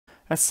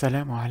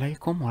Assalamu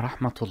alaikum wa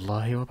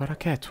rahmatullahi wa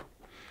barakatuh.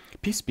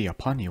 Peace be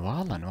upon you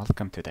all and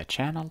welcome to the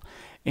channel.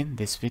 In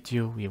this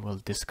video we will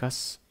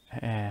discuss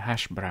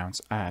hash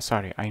codes.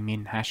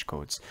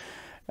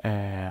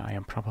 I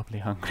am probably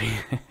hungry.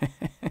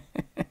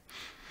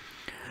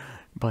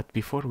 But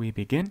before we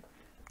begin,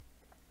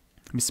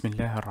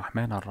 Bismillah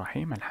ar-Rahman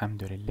ar-Rahim,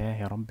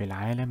 Alhamdulillahi Rabbil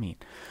Alameen,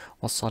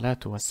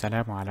 Wassalatu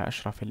wassalamu ala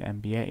ashraf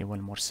al-anbiya'i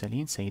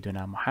wal-mursalin,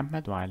 Sayyiduna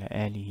Muhammad wa ala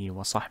alihi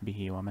wa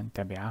sahbihi wa man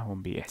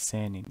tabi'ahum bi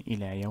ihsanin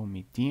ila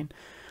yawmi ddin,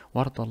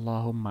 warda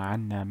Allahumma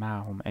anna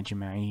ma'ahum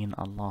ajma'in,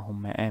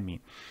 Allahumma amin.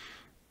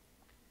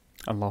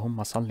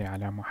 اللهم صل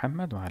على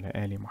محمد وعلى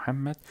آل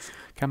محمد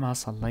كما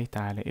صليت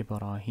على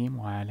إبراهيم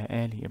وعلى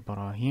آل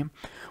إبراهيم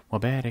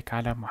وبارك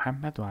على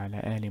محمد وعلى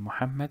آل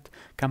محمد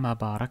كما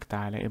باركت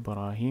على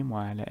إبراهيم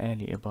وعلى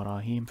آل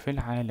إبراهيم في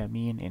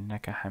العالمين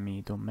إنك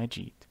حميد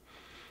مجيد.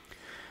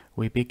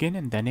 We begin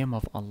in the name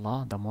of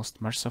Allah, the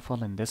most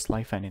merciful in this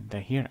life and in the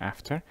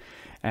hereafter,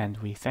 and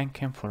we thank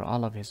Him for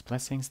all of His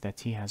blessings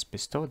that He has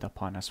bestowed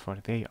upon us, for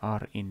they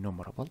are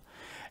innumerable.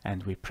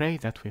 And we pray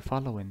that we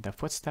follow in the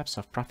footsteps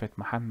of Prophet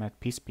Muhammad,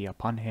 peace be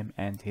upon him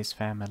and his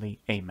family.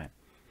 Amen.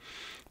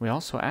 We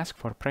also ask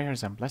for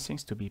prayers and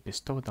blessings to be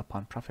bestowed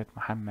upon Prophet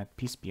Muhammad,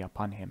 peace be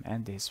upon him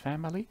and his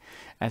family,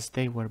 as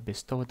they were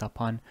bestowed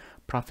upon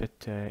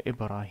Prophet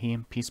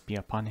Ibrahim, peace be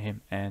upon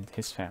him and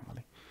his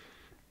family.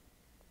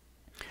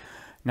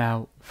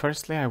 Now,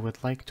 firstly, I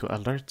would like to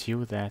alert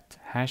you that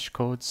hash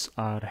codes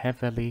are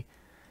heavily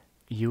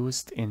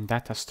used in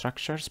data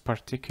structures,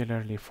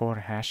 particularly for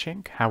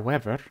hashing.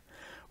 However,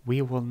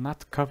 we will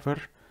not cover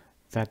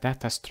the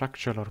data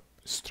structural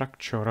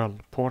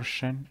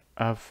portion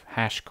of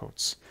hash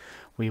codes.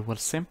 We will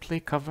simply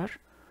cover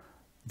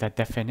the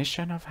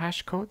definition of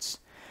hash codes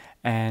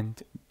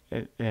and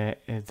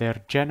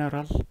their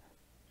general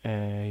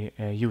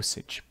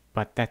usage,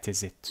 but that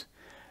is it.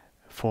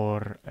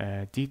 For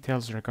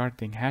details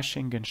regarding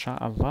hashing,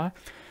 inshallah,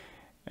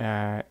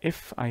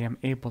 if I am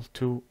able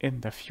to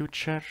in the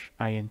future,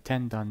 I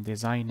intend on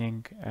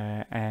designing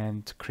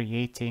and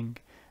creating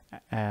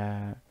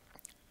the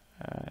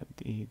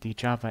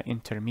Java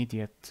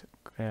intermediate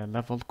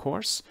level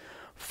course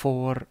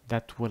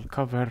that will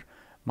cover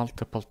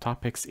multiple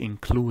topics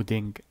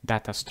including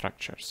data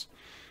structures.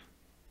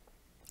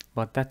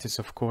 But that is,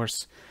 of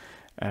course,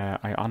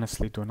 I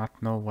honestly do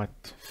not know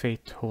what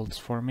fate holds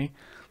for me,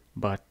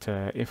 but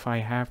if I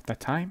have the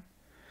time,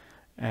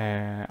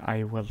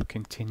 I will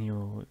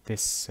continue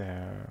this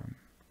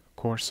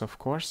course, of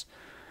course.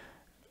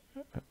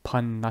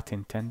 Pun not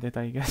intended,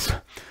 I guess.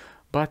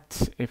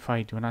 But if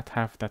I do not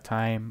have the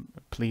time,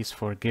 please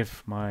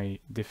forgive my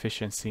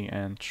deficiency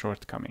and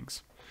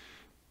shortcomings.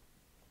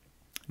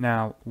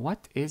 Now,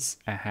 what is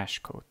a hash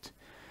code?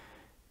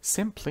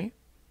 Simply,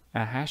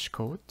 a hash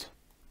code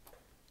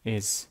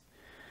is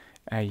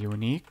a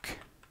unique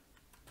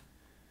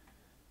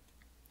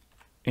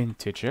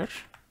integer,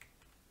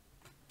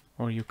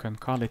 or you can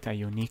call it a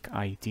unique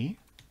ID,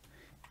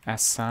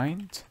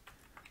 assigned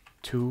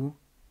to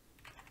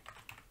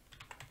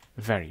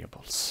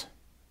variables.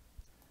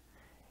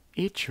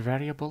 Each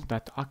variable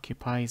that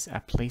occupies a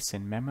place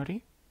in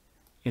memory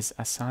is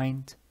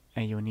assigned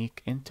a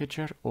unique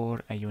integer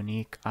or a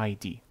unique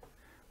ID,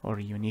 or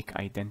a unique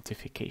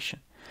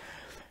identification.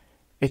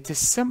 It is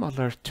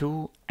similar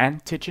to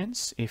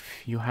antigens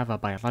if you have a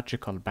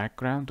biological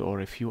background or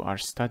if you are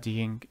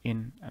studying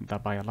in the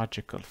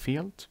biological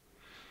field.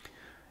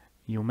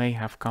 You may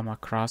have come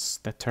across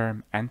the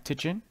term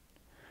antigen,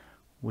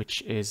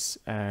 which is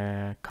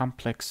a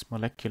complex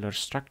molecular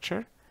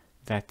structure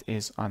that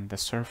is on the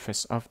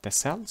surface of the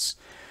cells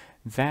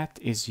that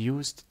is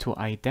used to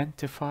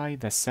identify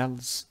the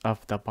cells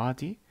of the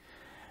body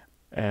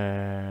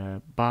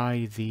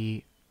by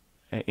the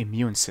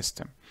immune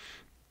system.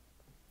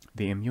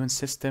 The immune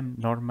system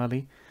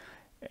normally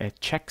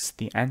checks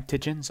the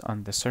antigens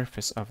on the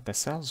surface of the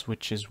cells,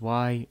 which is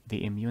why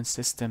the immune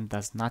system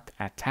does not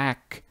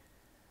attack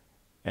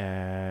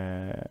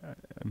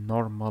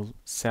normal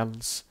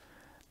cells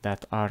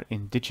that are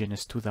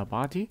indigenous to the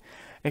body,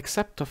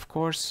 except, of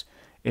course,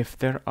 if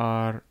there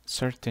are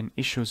certain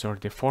issues or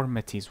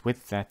deformities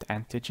with that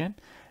antigen.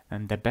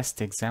 And the best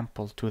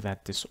example to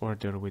that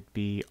disorder would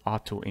be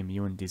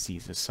autoimmune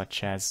diseases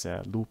such as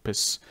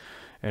lupus,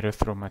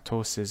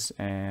 erythematosus,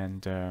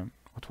 and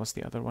what was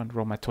the other one?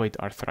 Rheumatoid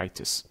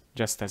arthritis,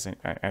 just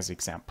as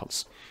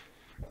examples.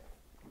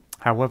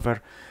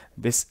 However,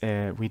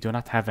 we do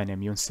not have an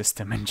immune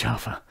system in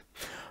Java.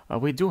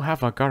 We do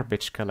have a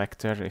garbage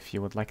collector, if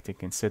you would like to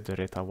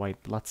consider it a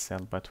white blood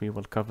cell, but we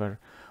will cover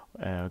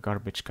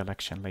garbage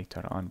collection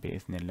later on,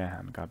 bi'ithnillah,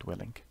 and God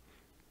willing.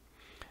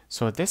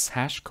 So this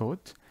hash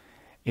code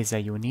is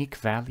a unique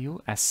value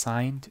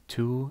assigned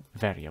to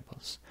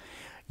variables.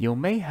 You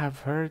may have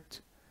heard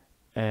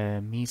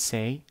me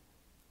say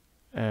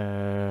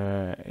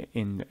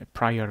in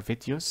prior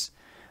videos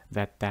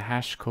that the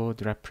hash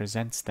code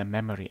represents the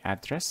memory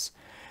address.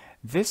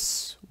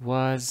 This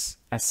was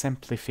a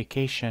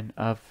simplification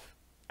of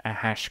a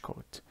hash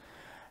code.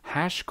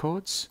 Hash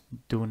codes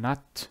do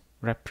not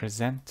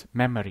represent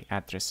memory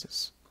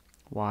addresses.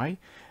 Why?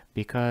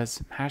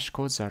 Because hash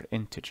codes are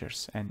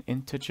integers, and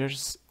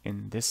integers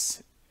in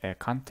this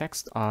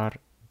context are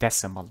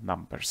decimal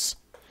numbers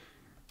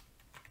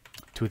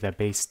to the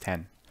base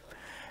 10.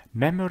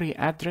 Memory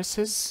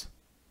addresses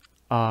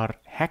are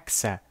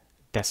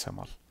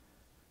hexadecimal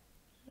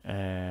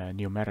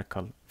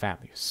numerical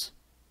values.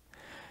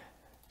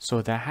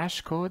 So the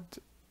hash code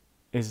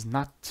is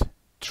not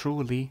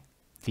truly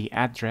the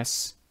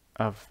address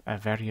of a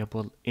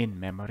variable in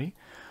memory,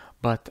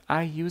 but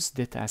I used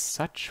it as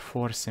such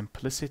for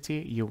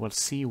simplicity. You will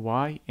see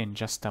why in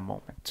just a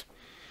moment.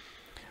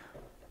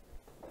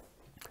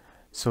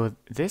 So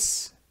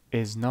this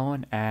is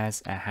known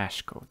as a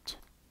hash code.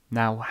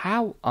 Now,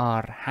 how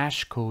are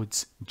hash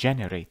codes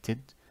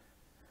generated?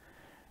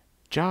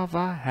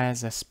 Java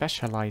has a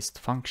specialized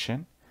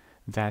function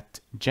that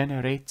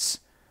generates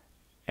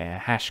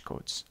hash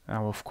codes.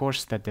 Now, of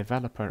course, the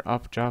developer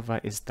of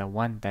Java is the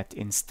one that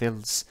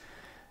instills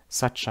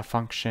such a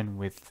function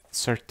with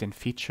certain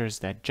features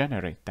that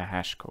generate the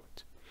hash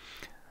code.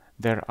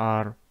 There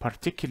are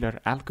particular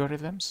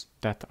algorithms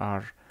that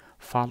are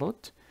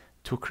followed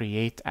to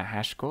create a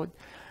hash code.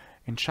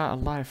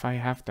 Inshallah, if I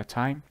have the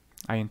time,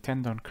 I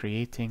intend on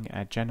creating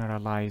a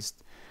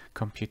generalized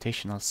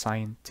computational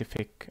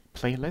scientific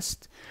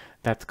playlist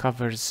that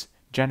covers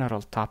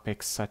general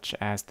topics such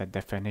as the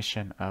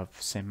definition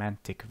of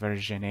semantic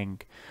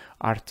versioning,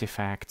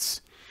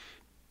 artifacts,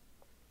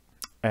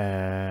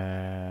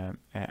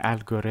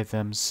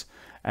 algorithms,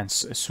 and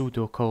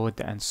pseudocode,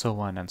 and so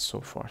on and so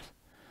forth.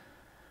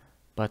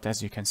 But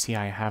as you can see,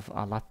 I have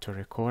a lot to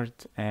record,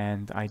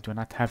 and I do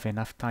not have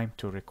enough time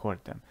to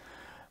record them.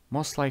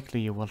 Most likely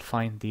you will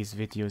find these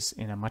videos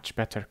in a much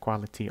better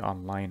quality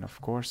online,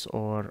 of course,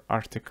 or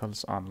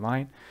articles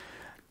online.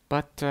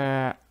 But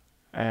I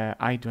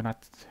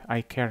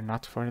care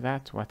not for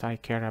that. What I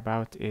care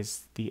about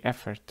is the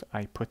effort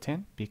I put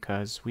in,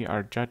 because we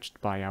are judged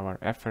by our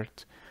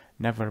effort,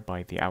 never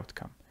by the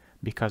outcome.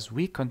 Because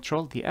we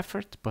control the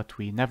effort, but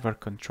we never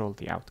control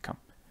the outcome.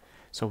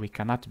 So we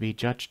cannot be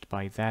judged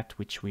by that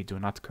which we do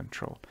not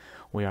control.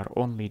 We are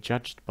only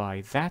judged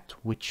by that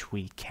which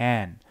we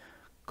can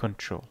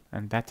control,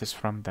 and that is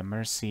from the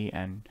mercy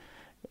and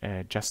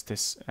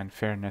justice and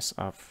fairness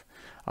of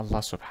Allah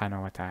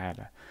subhanahu wa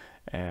ta'ala.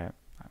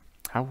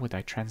 How would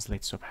I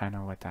translate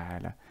subhanahu wa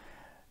ta'ala?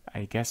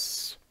 I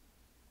guess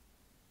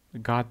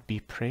God be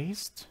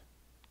praised.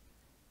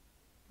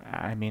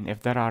 I mean,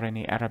 if there are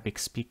any Arabic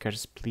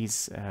speakers,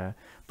 please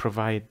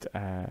provide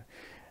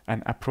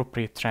an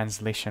appropriate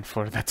translation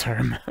for the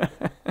term.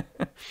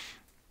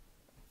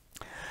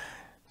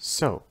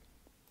 So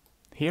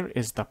here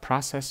is the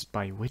process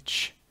by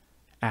which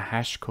a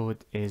hash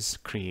code is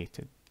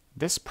created.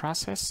 This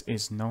process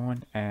is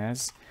known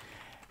as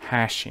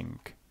hashing.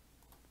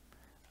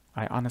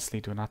 I honestly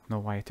do not know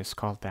why it is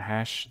called the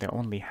hash. The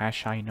only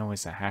hash I know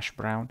is a hash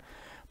brown.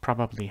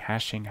 Probably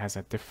hashing has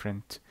a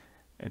different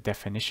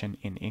definition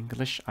in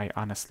English. I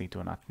honestly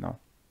do not know.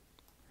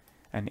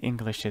 And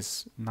English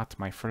is not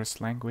my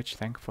first language,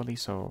 thankfully,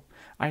 so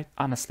I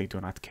honestly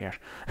do not care.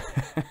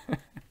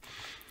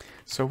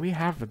 So we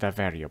have the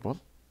variable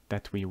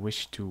that we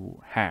wish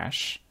to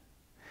hash,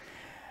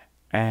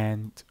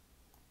 and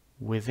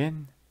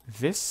within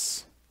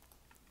this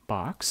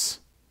box,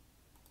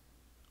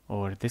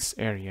 or this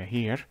area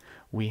here,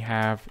 we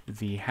have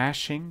the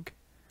hashing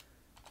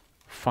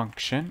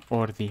function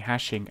or the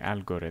hashing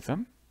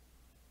algorithm.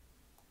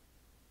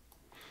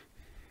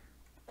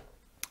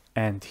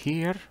 And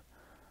here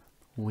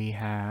we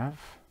have,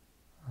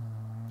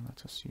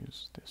 let us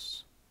use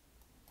this,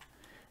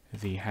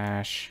 the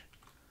hash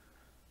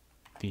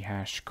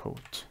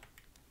code.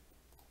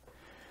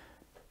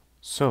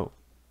 So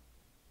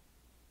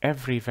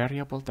every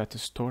variable that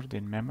is stored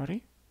in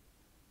memory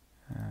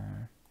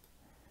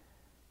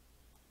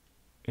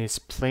is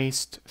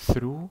placed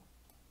through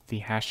the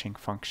hashing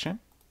function.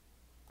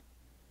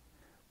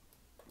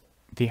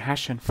 The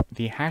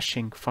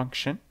hashing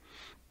function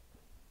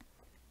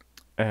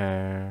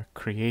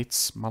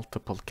creates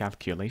multiple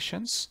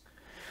calculations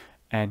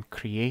and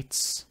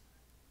creates,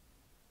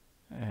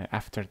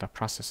 after the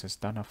process is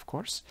done, of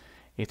course,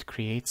 it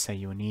creates a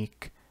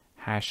unique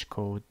hash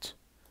code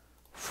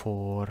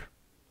for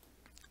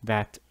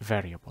that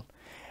variable.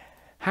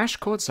 Hash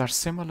codes are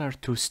similar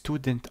to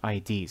student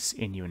IDs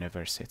in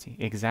university,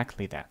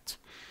 exactly that.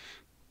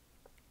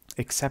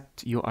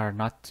 Except you are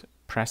not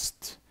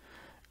pressed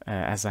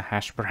as a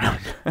hash brown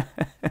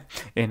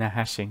in a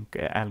hashing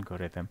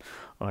algorithm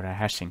or a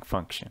hashing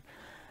function.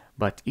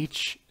 But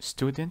each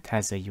student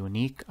has a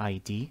unique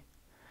ID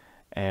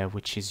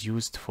which is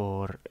used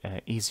for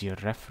easier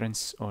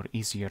reference or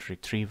easier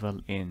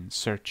retrieval in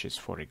searches,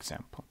 for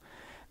example.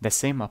 The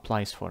same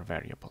applies for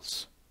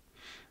variables.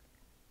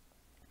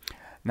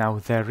 Now,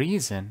 the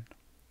reason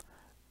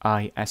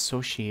I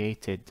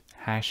associated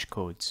hash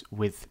codes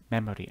with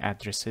memory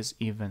addresses,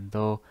 even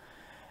though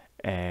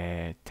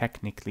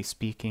technically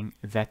speaking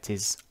that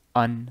is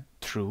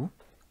untrue,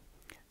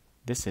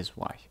 this is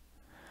why.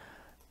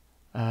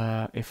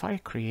 If I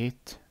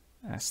create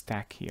a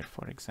stack here,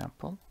 for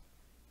example,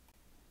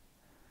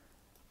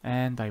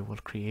 and I will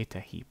create a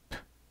heap.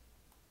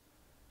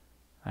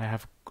 I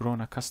have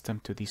grown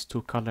accustomed to these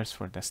two colors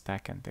for the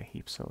stack and the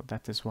heap, so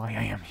that is why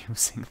I am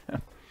using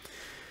them.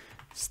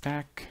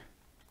 Stack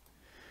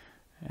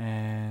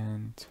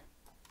and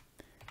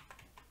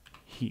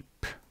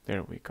heap.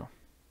 There we go.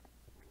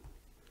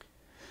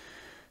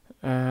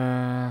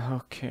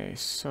 Okay,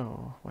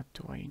 so what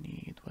do I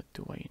need? What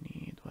do I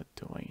need? What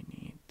do I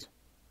need?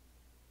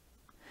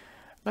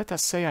 Let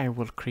us say I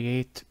will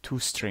create two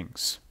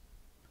strings.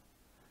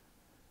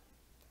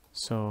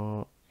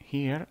 So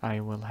here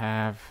I will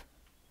have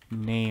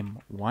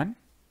name1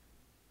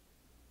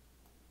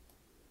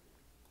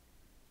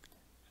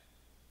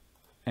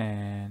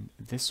 and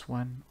this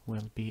one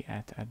will be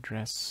at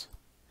address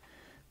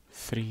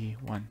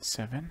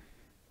 317,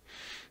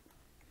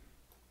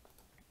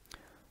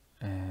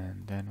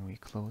 and then we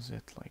close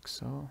it like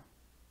so.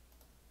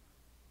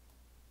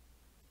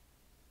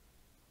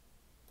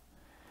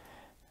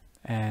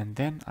 And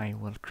then I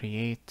will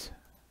create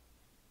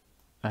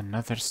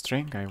another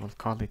string. I will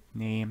call it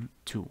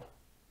name2,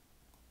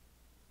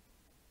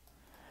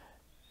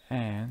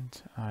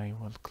 and I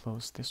will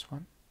close this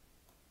one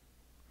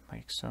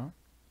like so.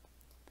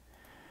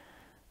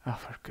 Oh,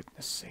 for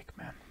goodness sake,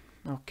 man.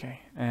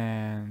 Okay,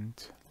 and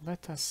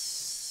let us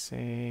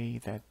say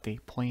that they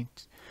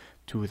point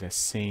to the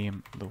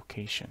same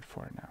location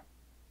for now.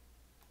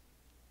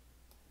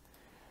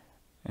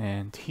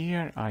 And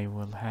here I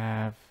will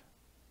have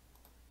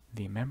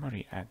the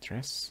memory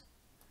address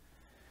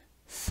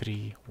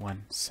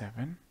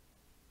 317.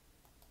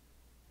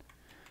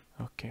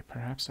 Okay,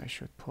 perhaps I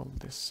should pull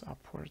this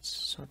upwards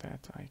so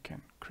that I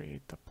can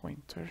create the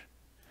pointer.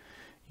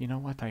 You know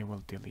what, I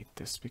will delete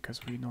this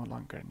because we no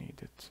longer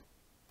need it.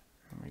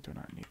 We do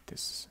not need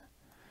this.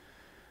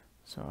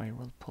 So I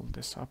will pull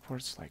this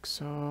upwards like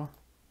so.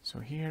 So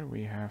here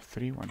we have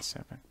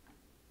 317.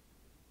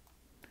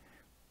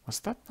 Was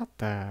that not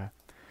the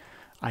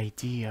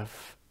ID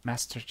of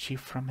Master Chief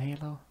from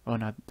Halo? Oh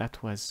no,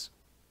 that was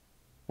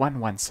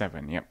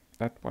 117. Yep,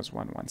 that was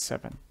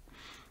 117.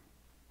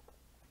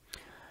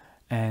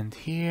 And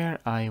here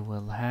I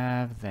will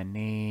have the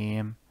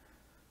name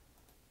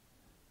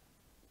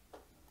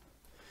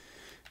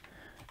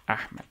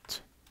Ahmed.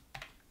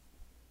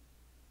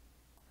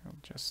 I'll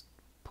just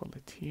pull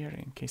it here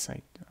in case I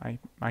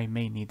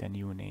may need a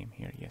new name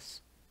here.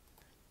 Yes.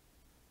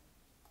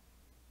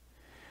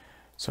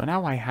 So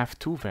now I have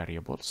two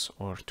variables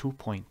or two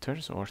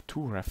pointers or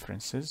two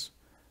references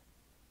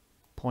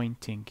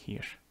pointing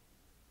here.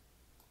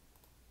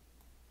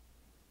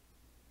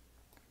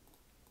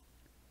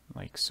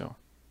 Like so.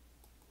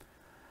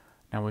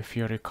 Now if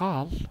you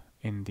recall,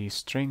 in the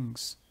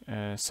strings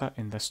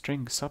in the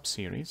string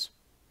subseries,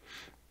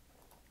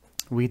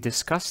 we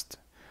discussed,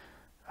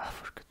 oh,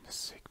 for goodness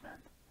sake, man,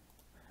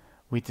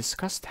 we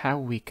discussed how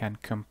we can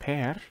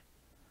compare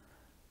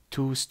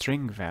two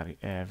string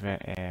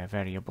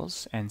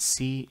variables and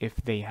see if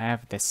they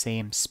have the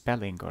same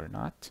spelling or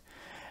not,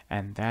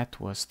 and that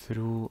was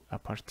through a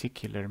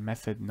particular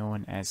method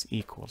known as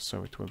equals.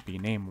 So it will be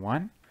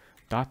name1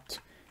 dot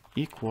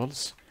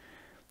equals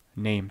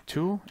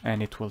name2,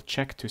 and it will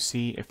check to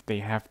see if they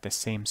have the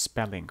same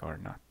spelling or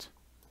not.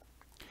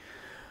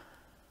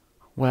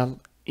 Well,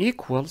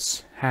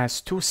 equals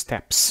has two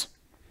steps.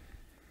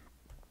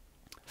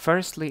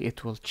 Firstly,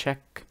 it will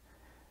check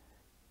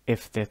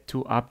if the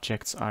two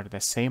objects are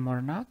the same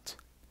or not.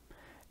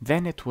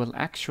 Then it will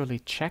actually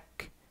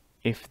check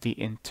if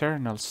the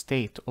internal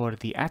state or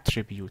the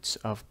attributes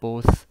of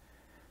both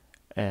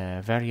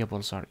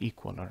variables are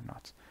equal or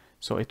not.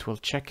 So it will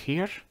check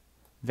here,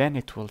 then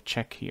it will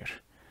check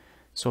here.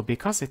 So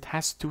because it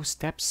has two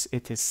steps,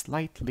 it is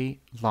slightly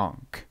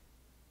long.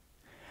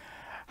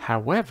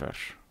 However,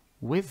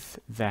 with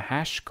the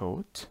hash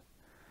code,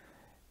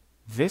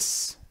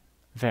 this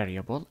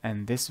variable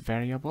and this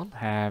variable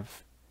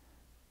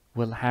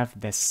will have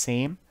the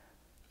same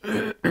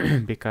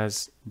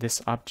because this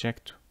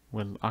object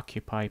will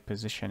occupy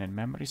position in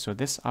memory. So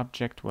this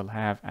object will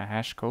have a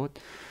hash code.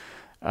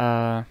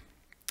 I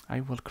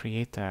will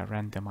create a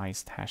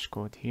randomized hash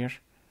code here.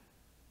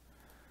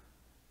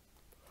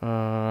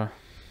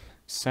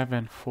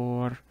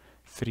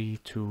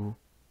 7432.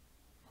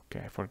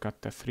 Okay, I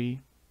forgot the 3.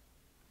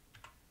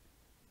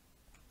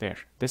 There.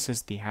 This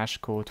is the hash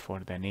code for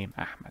the name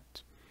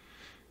Ahmed.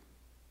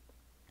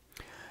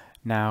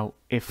 Now,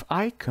 if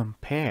I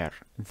compare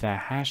the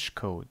hash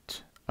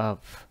code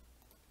of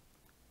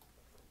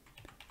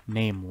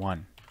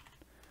name1,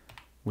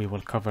 we will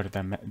cover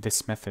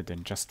this method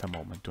in just a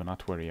moment. Do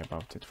not worry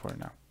about it for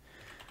now.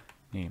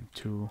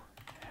 Name2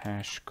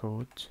 hash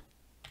code.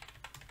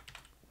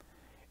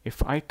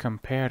 If I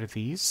compare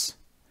these,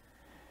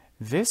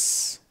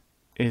 this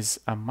is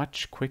a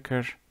much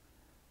quicker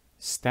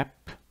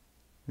step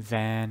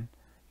than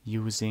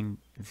using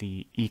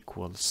the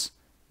equals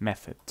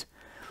method.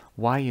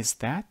 Why is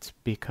that?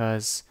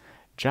 Because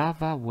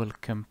Java will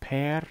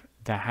compare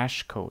the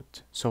hash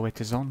code, so it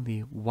is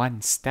only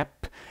one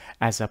step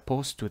as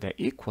opposed to the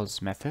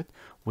equals method,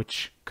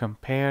 which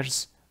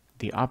compares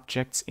the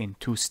objects in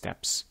two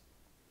steps.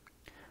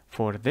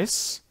 For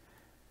this,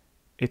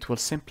 it will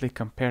simply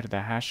compare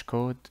the hash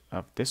code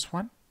of this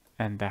one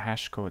and the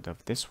hash code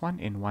of this one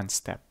in one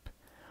step.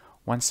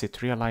 Once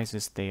it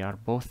realizes they are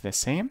both the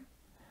same,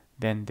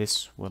 then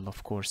this will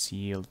of course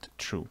yield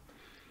true.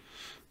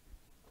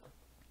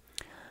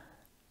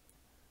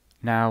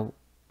 Now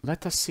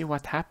let us see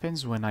what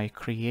happens when I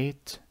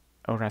create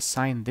or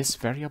assign this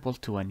variable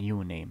to a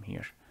new name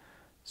here.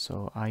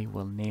 So I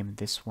will name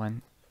this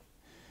one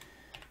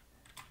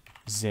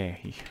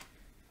Zahi.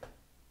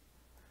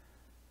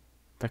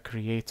 The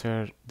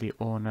creator, the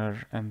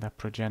owner, and the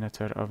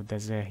progenitor of the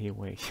Zahi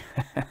way.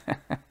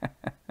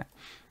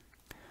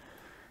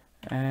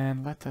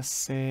 And let us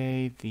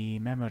say the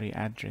memory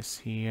address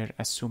here,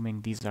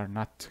 assuming these are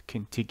not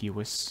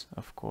contiguous,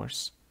 of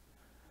course.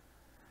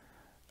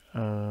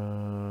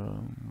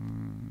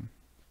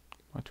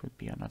 What would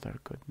be another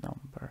good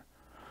number?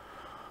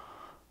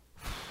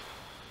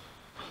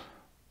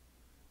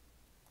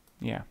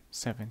 Yeah,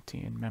 70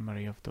 in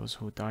memory of those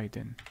who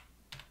died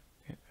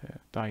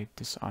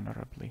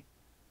dishonorably.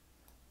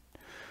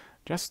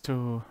 Just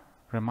to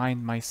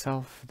remind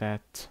myself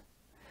that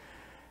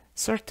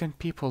certain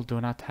people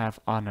do not have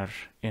honor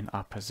in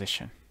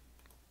opposition.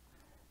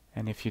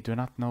 And if you do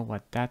not know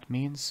what that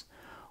means,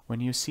 when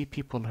you see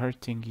people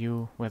hurting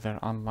you, whether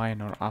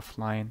online or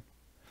offline,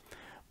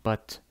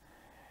 but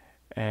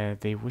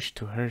they wish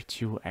to hurt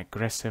you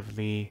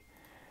aggressively,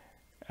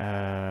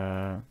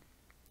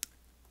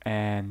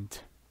 and,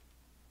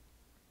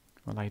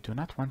 well, I do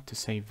not want to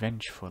say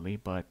vengefully,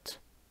 but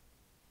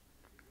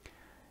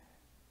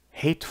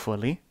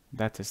hatefully,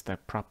 that is the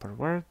proper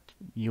word,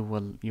 you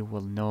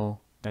will know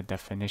the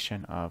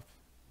definition of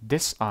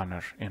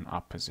dishonor in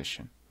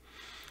opposition.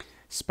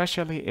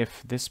 Especially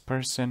if this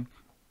person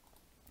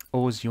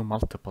owes you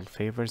multiple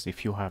favors,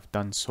 if you have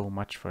done so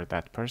much for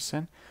that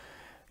person,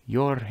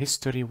 your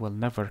history will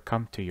never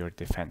come to your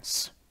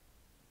defense.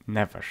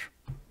 Never.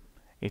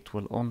 It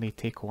will only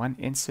take one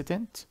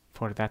incident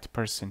for that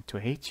person to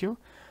hate you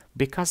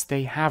because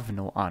they have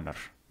no honor.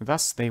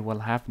 Thus, they will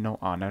have no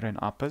honor in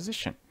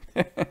opposition.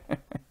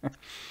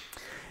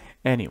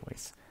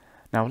 Anyways,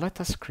 now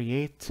let us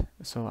create,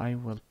 so I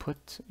will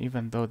put,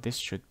 even though this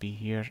should be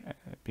here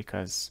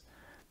because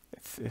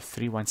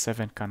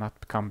 317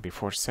 cannot come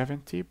before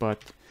 70,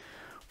 but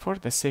for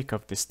the sake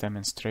of this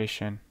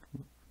demonstration,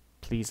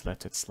 please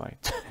let it slide.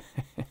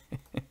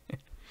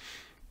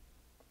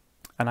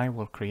 And I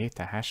will create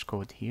a hash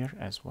code here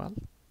as well.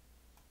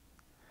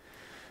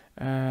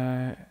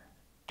 8,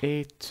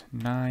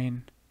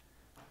 9,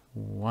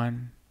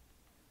 1,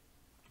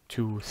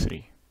 2,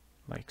 3,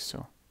 like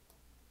so.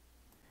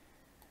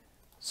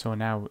 So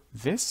now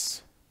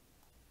this,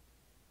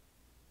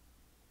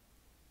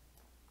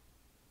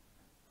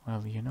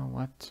 well, you know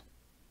what?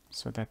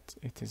 So that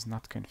it is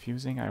not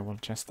confusing, I will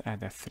just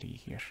add a 3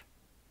 here,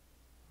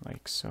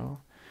 like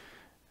so,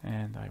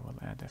 and I will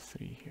add a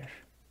 3 here,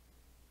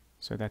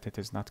 so that it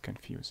is not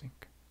confusing.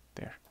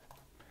 There.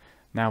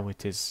 Now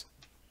it is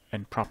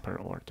in proper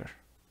order.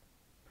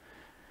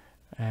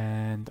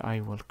 And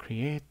I will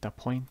create the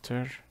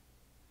pointer,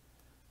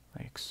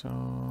 like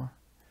so.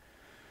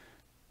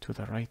 To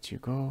the right you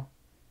go,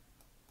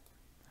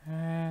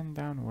 and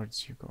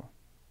downwards you go.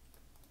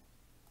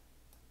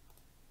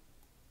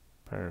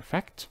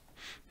 Perfect.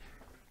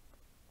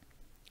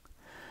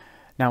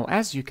 Now,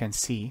 as you can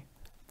see,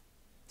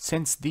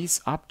 since these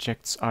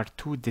objects are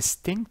two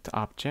distinct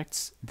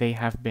objects, they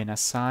have been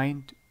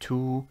assigned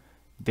two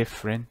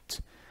different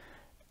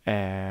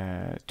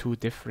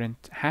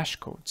hash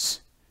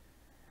codes.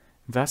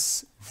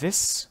 Thus,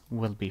 this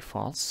will be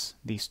false.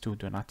 These two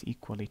do not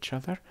equal each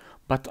other,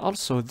 but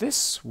also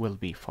this will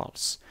be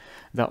false.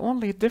 The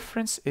only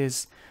difference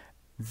is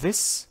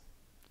this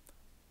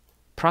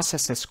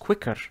processes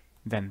quicker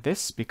than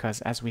this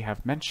because, as we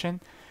have mentioned,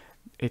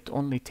 it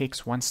only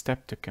takes one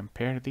step to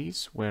compare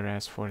these,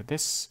 whereas for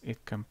this,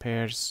 it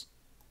compares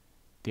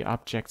the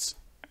objects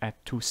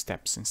at 2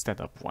 steps instead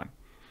of 1.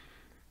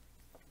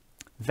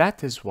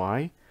 That is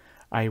why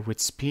I would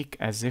speak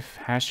as if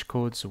hash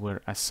codes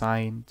were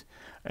assigned,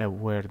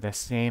 were the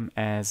same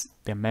as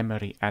the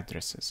memory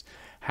addresses.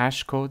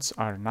 Hash codes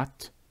are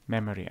not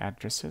memory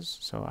addresses,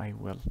 so I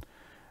will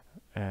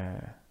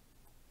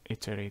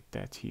iterate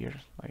that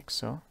here like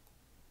so.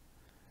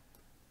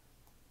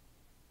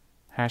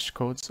 Hash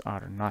codes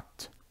are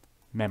not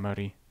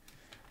memory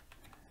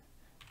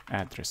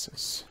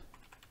addresses.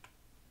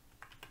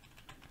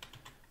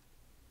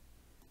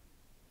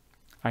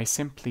 I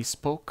simply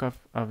spoke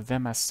of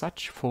them as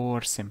such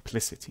for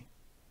simplicity,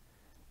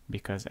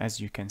 because as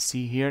you can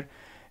see here,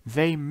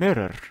 they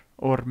mirror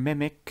or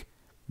mimic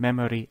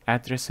memory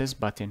addresses,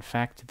 but in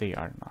fact they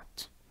are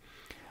not.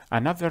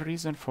 Another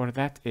reason for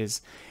that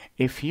is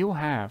if you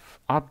have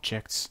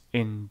objects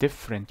in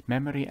different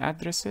memory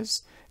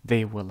addresses,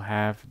 they will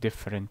have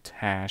different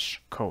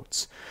hash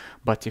codes.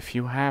 But if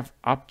you have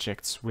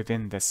objects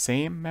within the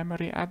same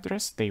memory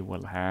address, they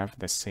will have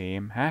the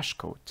same hash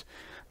code.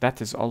 That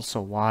is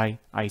also why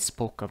I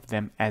spoke of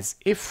them as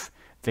if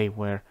they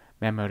were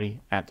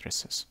memory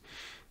addresses.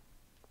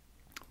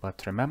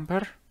 But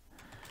remember,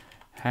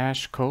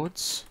 hash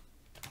codes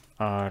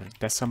are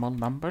decimal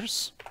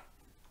numbers,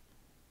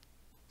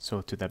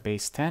 so to the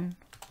base 10,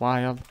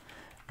 while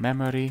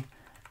memory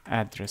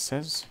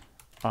addresses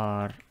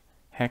are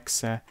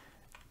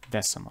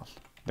hexadecimal.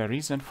 The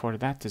reason for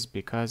that is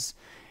because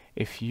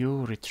if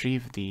you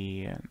retrieve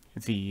the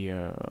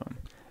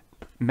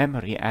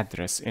memory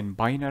address in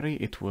binary,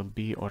 it will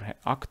be, or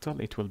octal,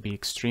 it will be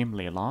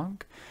extremely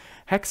long.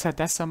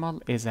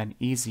 Hexadecimal is an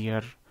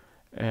easier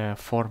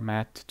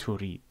format to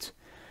read.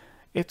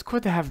 It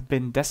could have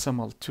been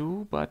decimal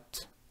too,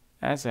 but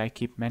as I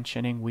keep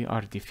mentioning, we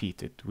are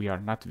defeated. We are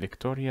not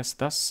victorious.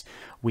 Thus,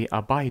 we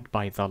abide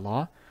by the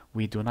law.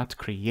 We do not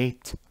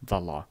create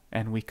the law,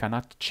 and we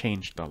cannot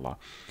change the law.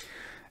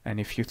 And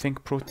if you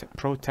think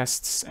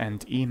protests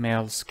and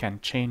emails can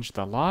change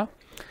the law,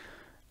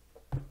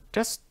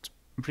 just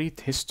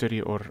read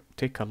history or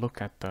take a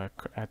look at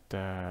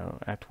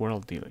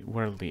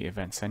worldly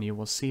events, and you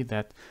will see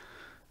that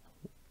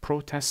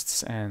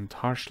protests and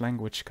harsh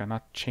language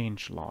cannot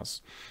change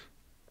laws.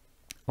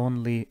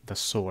 Only the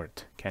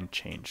sword can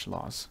change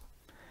laws.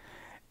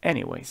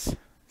 Anyways,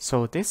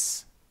 so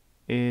this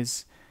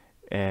is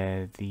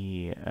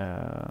the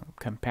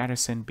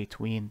comparison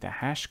between the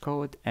hash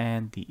code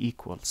and the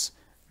equals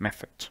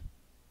method.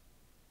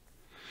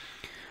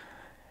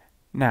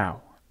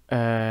 Now,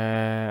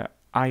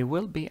 I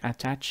will be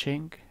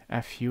attaching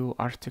a few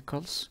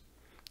articles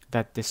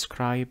that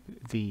describe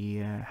the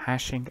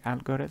hashing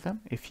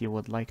algorithm if you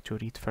would like to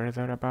read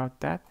further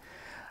about that.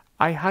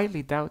 I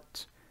highly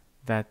doubt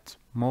that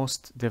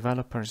most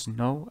developers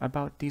know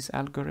about these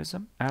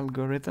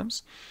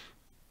algorithms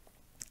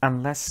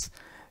unless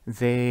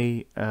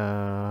they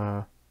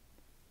are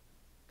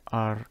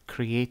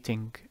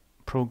creating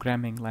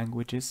programming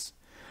languages,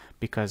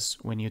 because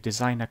when you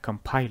design a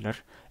compiler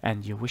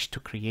and you wish to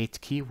create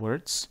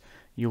keywords,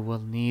 you will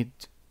need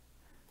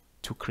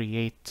to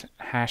create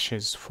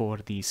hashes for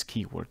these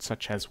keywords,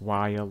 such as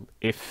while,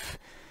 if,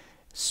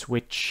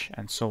 switch,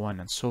 and so on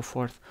and so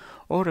forth.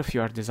 Or if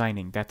you are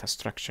designing data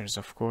structures,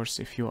 of course,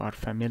 if you are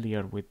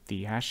familiar with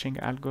the hashing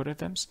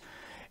algorithms,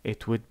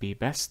 it would be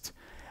best.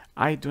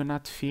 I do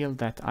not feel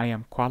that I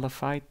am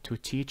qualified to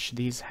teach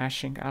these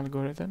hashing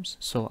algorithms,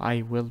 so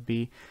I will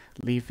be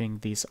leaving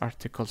these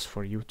articles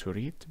for you to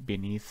read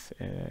beneath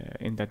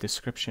in the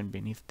description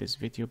beneath this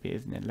video,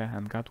 bi'idhnillah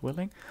and God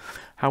willing.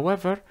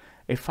 However,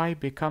 if I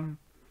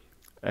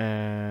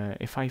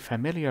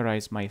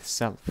familiarize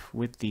myself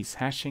with these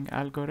hashing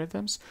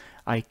algorithms,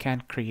 I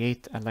can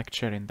create a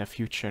lecture in the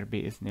future,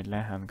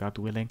 bi'idhnillah and God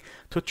willing,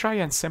 to try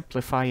and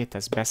simplify it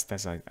as best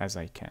as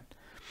I can.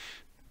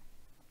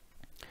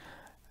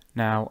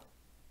 Now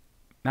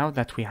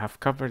that we have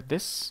covered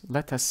this,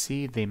 let us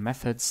see the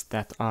methods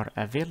that are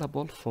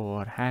available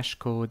for hash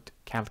code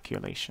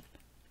calculation,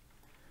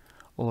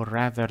 or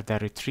rather the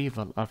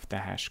retrieval of the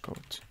hash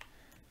code.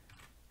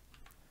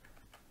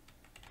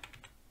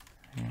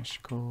 Hash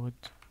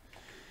code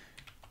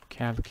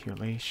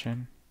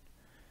calculation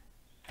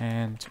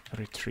and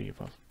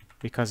retrieval,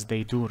 because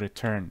they do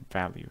return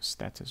values,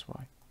 that is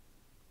why.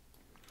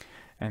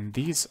 And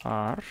these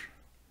are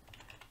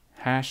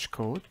hash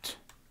code,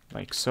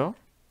 like so,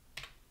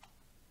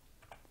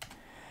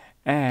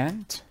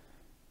 and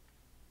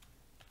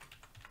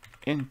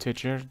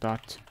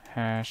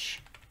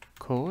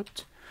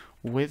Integer.hashCode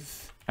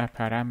with a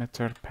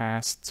parameter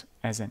passed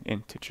as an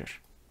integer.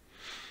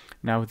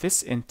 Now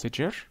this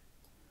integer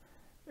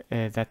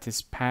that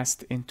is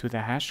passed into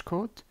the hash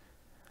code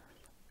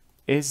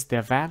is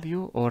the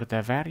value or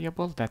the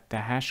variable that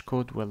the hash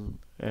code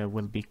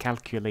will be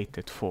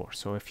calculated for.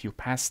 So if you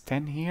pass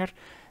 10 here,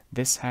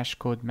 this hash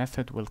code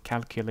method will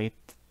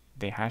calculate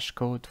the hash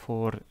code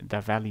for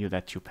the value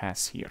that you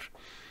pass here.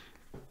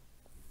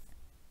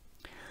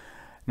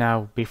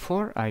 Now,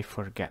 before I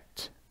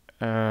forget,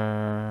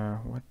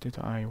 what did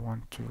I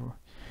want to,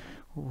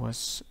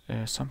 was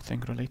something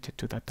related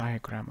to the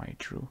diagram I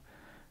drew.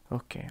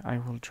 Okay, I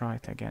will draw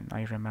it again.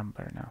 I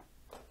remember now.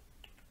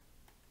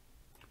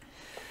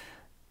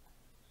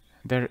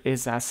 There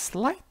is a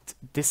slight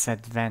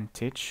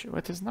disadvantage. Well,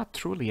 it is not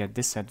truly a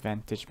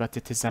disadvantage, but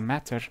it is a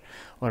matter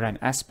or an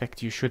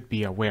aspect you should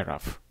be aware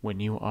of when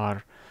you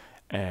are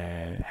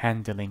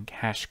handling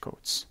hash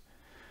codes.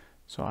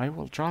 So I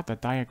will draw the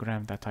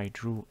diagram that I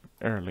drew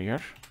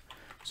earlier.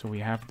 So we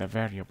have the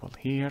variable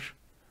here.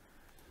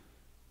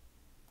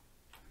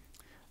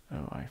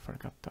 Oh, I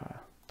forgot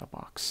the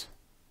box.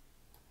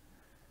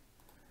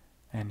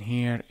 And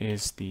here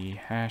is the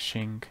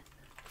hashing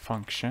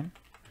function,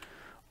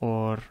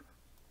 or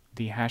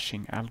the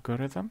hashing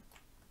algorithm.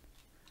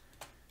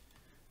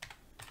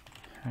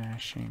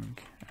 Hashing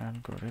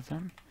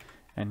algorithm.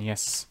 And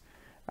yes,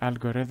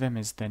 algorithm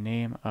is the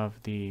name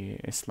of the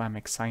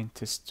Islamic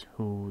scientist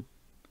who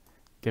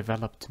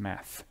developed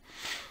math.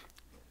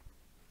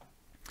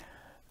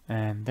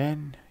 And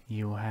then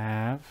you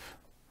have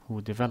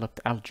who developed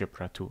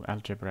algebra too.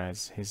 Algebra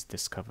is his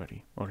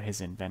discovery or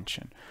his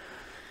invention.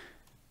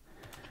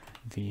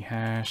 The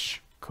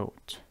hash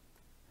code.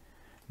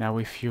 Now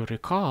if you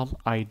recall,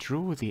 I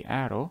drew the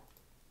arrow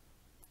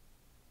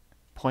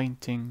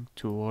pointing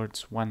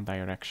towards one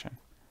direction.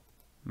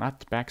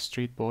 not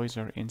Backstreet Boys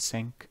or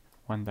NSYNC,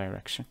 One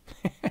Direction.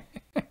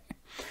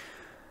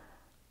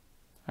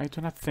 I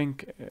do not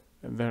think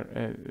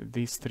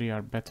these three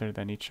are better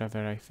than each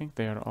other. I think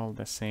they are all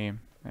the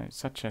same,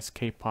 such as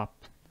K-pop.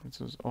 It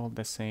is all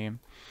the same.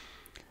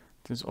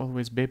 It is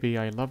always baby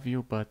I love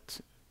you,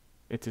 but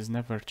it is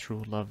never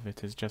true love,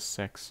 it is just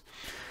sex.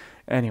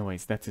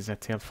 Anyways, that is a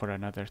tale for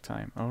another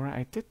time. Alright,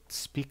 I did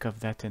speak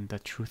of that in the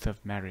Truth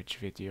of Marriage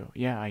video.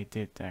 Yeah, I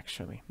did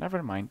actually.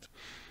 Never mind.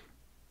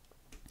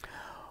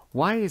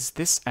 Why is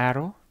this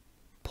arrow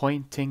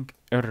pointing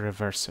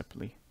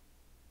irreversibly?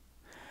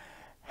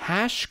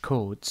 Hash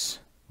codes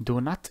do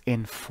not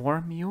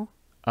inform you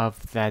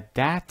of the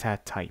data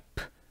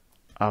type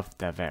of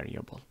the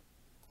variable.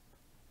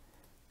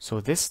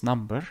 So this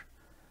number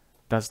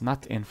does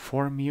not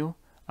inform you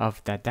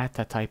of the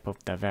data type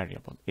of the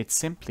variable. It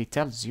simply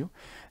tells you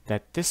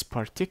that this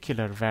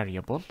particular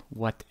variable,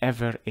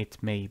 whatever it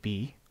may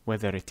be,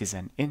 whether it is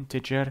an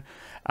integer,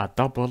 a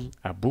double,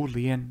 a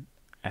boolean,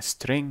 a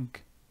string,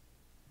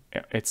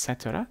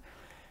 etc.,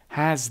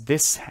 has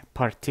this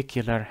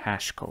particular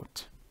hash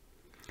code.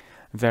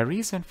 The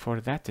reason for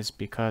that is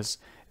because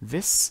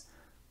this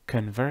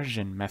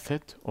conversion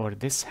method, or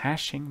this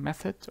hashing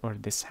method, or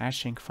this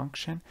hashing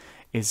function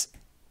is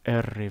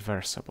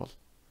irreversible.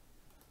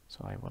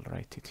 So I will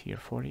write it here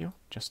for you,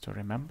 just to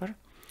remember.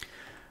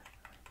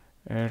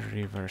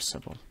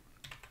 Irreversible.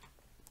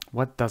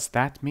 What does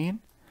that mean?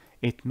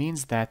 It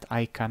means that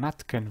I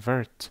cannot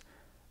convert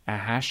a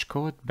hash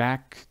code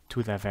back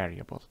to the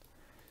variable.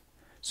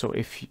 So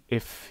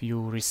if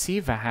you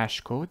receive a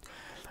hash code,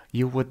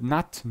 you would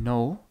not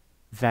know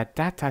the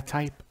data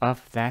type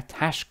of that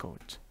hash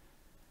code.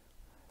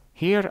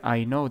 Here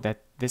I know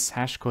that this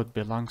hash code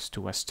belongs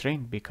to a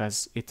string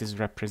because it is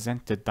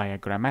represented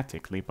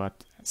diagrammatically,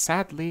 but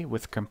sadly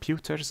with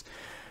computers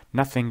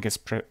nothing is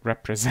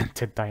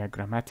represented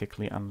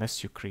diagrammatically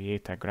unless you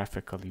create a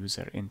graphical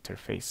user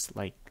interface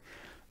like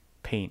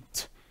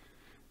Paint.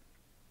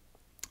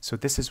 So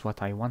this is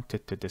what I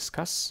wanted to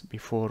discuss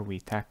before we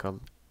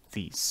tackle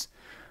these.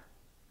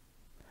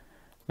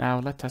 Now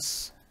let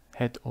us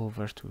head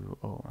over to,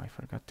 oh, I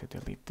forgot to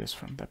delete this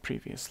from the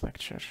previous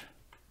lecture.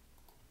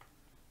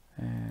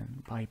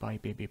 And bye bye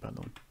baby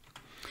balloon.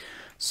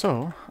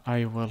 So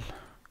I will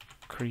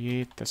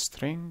create the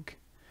string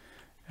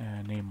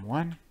name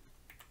 1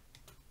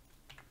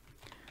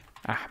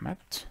 Ahmed,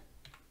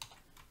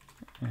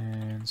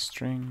 and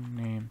string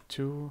name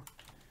 2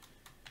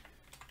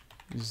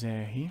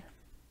 Zahi,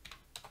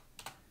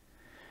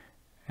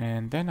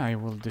 and then I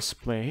will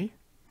display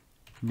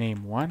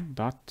name 1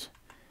 dot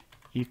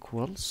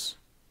equals,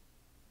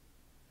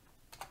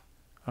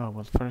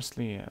 well,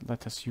 firstly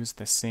let us use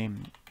the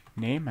same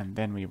name and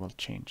then we will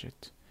change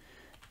it,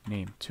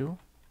 name 2,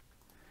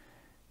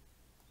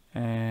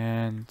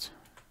 and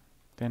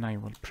then I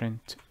will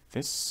print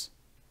this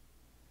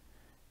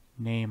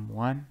name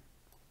 1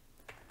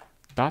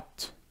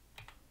 dot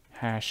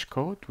hash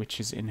code, which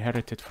is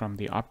inherited from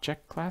the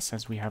object class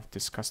as we have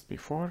discussed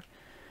before,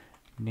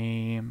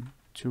 name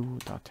 2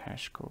 dot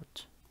hash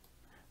code.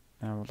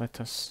 Now let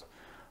us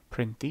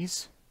print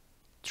these.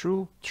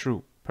 True,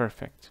 true,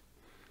 perfect.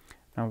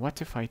 Now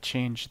what if I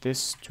change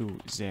this to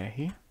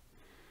Zahi?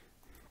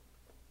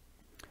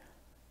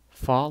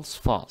 False,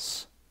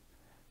 false.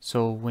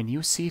 So when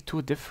you see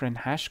two different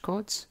hash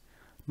codes,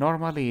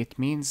 normally it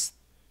means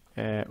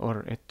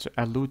or it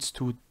alludes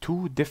to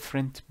two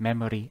different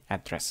memory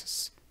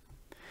addresses.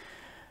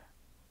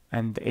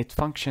 And it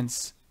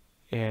functions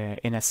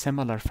in a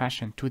similar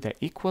fashion to the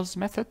equals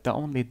method. The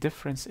only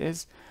difference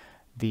is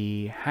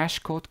the hash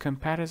code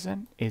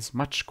comparison is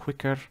much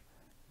quicker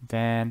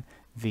than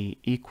the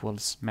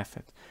equals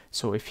method.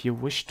 So if you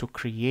wish to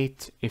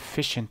create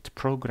efficient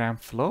program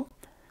flow,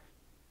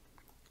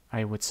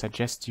 I would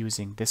suggest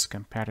using this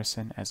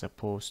comparison as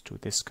opposed to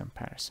this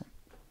comparison.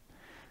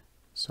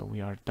 So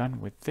we are done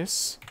with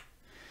this.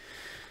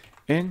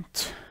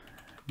 Int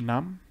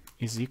num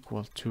is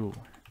equal to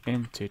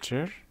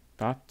integer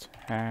dot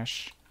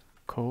hash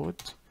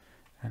code,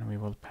 and we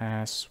will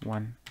pass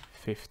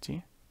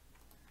 150,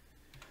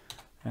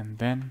 and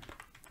then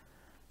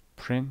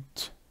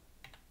print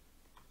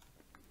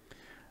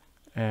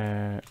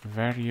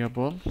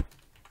variable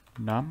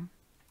num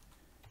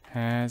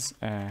has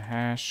a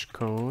hash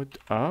code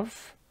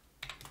of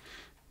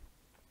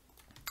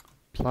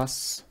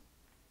plus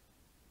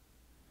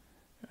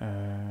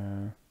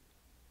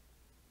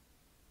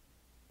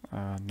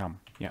num.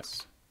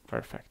 Yes,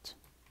 perfect.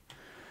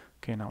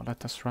 Okay, now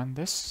let us run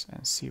this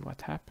and see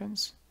what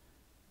happens.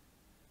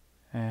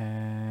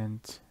 And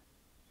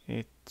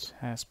it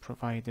has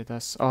provided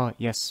us, oh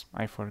yes,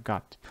 I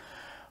forgot.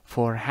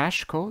 For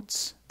hash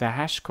codes, the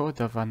hash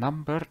code of a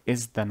number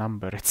is the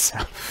number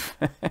itself.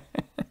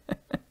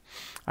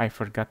 I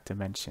forgot to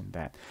mention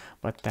that.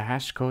 But the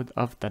hash code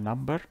of the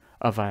number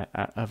of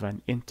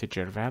an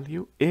integer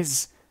value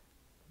is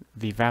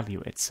the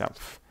value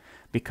itself,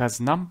 because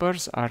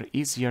numbers are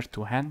easier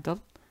to handle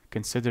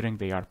considering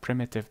they are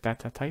primitive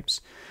data types,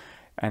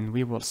 and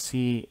we will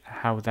see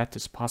how that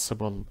is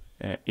possible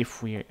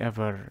if we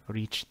ever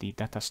reach the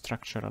data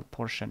structural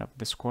portion of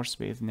this course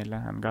بإذن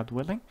and God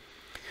willing.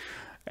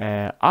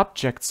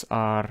 Objects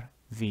are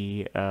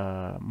the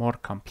more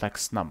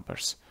complex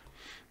numbers.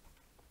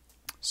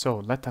 So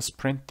let us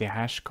print the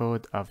hash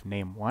code of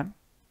name1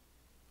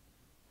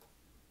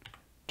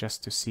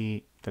 just to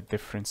see the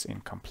difference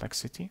in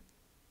complexity.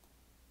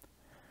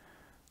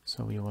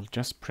 So we will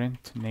just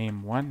print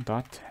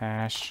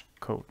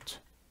name1.hashCode.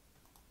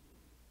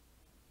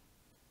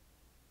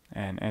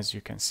 And as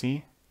you can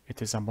see, it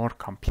is a more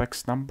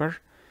complex number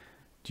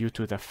due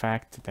to the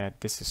fact that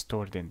this is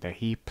stored in the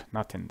heap,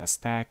 not in the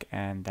stack,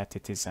 and that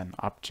it is an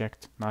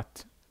object,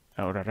 not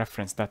or a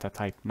reference data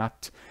type,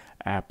 not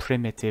a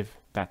primitive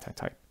data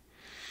type.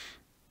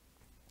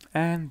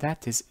 And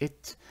that is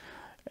it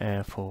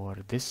for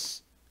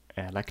this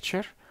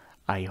lecture.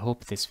 I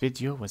hope this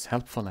video was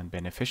helpful and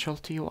beneficial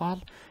to you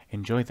all.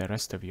 Enjoy the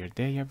rest of your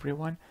day,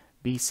 everyone.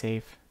 Be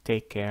safe,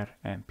 take care,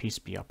 and peace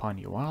be upon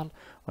you all.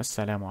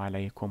 Wassalamu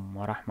alaikum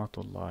wa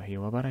rahmatullahi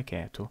wa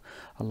barakatuh.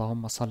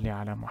 Allahumma salli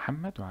ala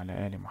Muhammad wa ala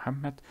ali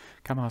Muhammad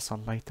kama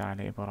sallaita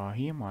ala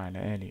Ibrahim wa ala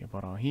ali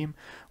Ibrahim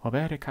wa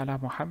barik ala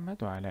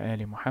Muhammad wa ala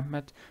ali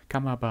Muhammad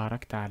kama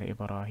barakta ala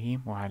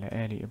Ibrahim wa ala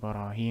ali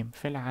Ibrahim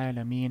fil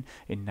alamin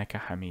innaka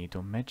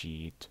hamidun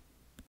majid.